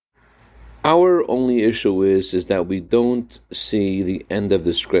Our only issue is that we don't see the end of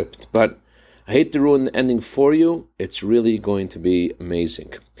the script. But I hate to ruin the ending for you. It's really going to be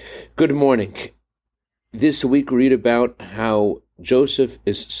amazing. Good morning. This week we read about how Joseph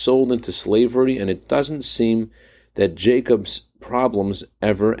is sold into slavery, and it doesn't seem that Jacob's problems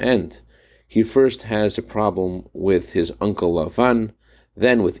ever end. He first has a problem with his uncle Lavan,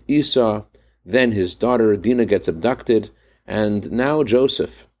 then with Esau, then his daughter Dinah gets abducted, and now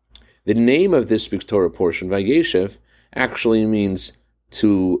Joseph. The name of this week's Torah portion, Vayeshev, actually means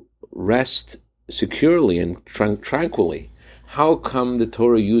to rest securely and tranquilly. How come the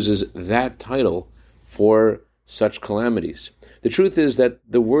Torah uses that title for such calamities? The truth is that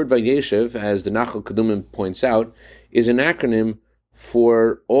the word Vayeshev, as the Nachal Kedumim points out, is an acronym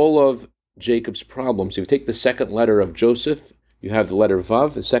for all of Jacob's problems. If you take the second letter of Joseph, you have the letter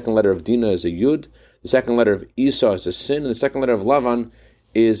Vav, the second letter of Dinah is a Yud, the second letter of Esau is a Sin, and the second letter of Lavan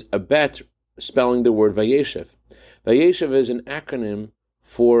is a Bet, spelling the word Vayeshev. Vayeshev is an acronym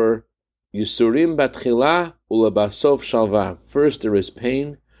for Yisurim Batchila Ulabasof Shalva. First there is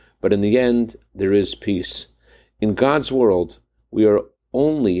pain, but in the end there is peace. In God's world, we are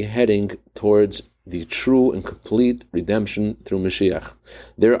only heading towards the true and complete redemption through Mashiach.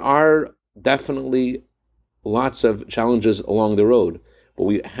 There are definitely lots of challenges along the road, but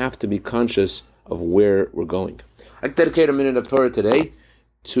we have to be conscious of where we're going. I dedicate a minute of Torah today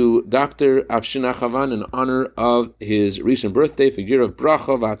to Dr. Avshina Chavan in honor of his recent birthday, for year of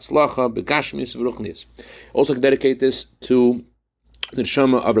bracha v'atzlacha begashmis v'ruchnis. Also dedicate this to the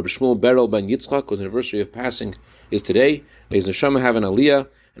neshama of Rabbi Shmuel Berel ben Yitzchak, whose anniversary of passing is today. May his neshama have an aliyah,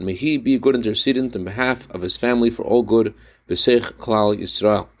 and may he be a good intercedent on behalf of his family for all good. B'seich Klal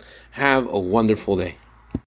Yisrael. Have a wonderful day.